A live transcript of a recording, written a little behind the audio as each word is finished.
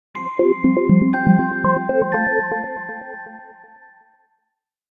Hi,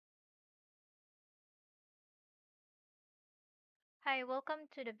 welcome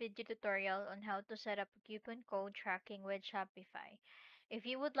to the video tutorial on how to set up coupon code tracking with Shopify. If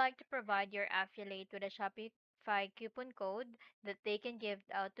you would like to provide your affiliate with a Shopify coupon code that they can give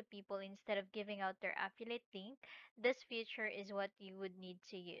out to people instead of giving out their affiliate link, this feature is what you would need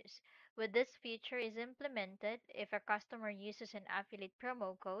to use. When this feature is implemented, if a customer uses an affiliate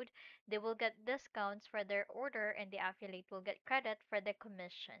promo code, they will get discounts for their order and the affiliate will get credit for the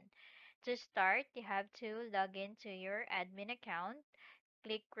commission. To start, you have to log into your admin account,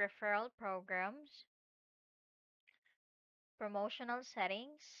 click Referral Programs, Promotional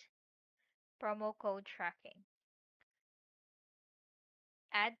Settings, Promo Code Tracking.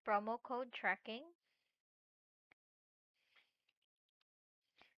 Add promo code tracking,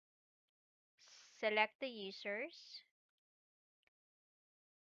 select the users,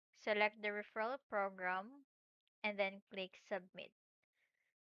 select the referral program, and then click Submit.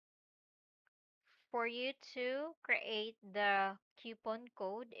 For you to create the coupon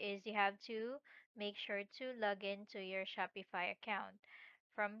code is you have to make sure to log into your Shopify account.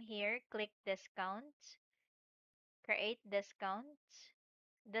 From here, click Discounts, create discounts.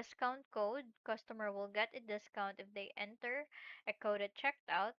 Discount code. Customer will get a discount if they enter a code at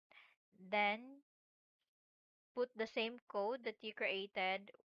checkout. Then put the same code that you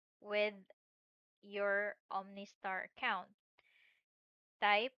created with your OmniStar account.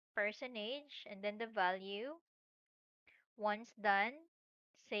 Type percentage and then the value. Once done,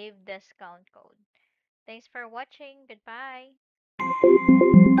 save discount code. Thanks for watching. Goodbye.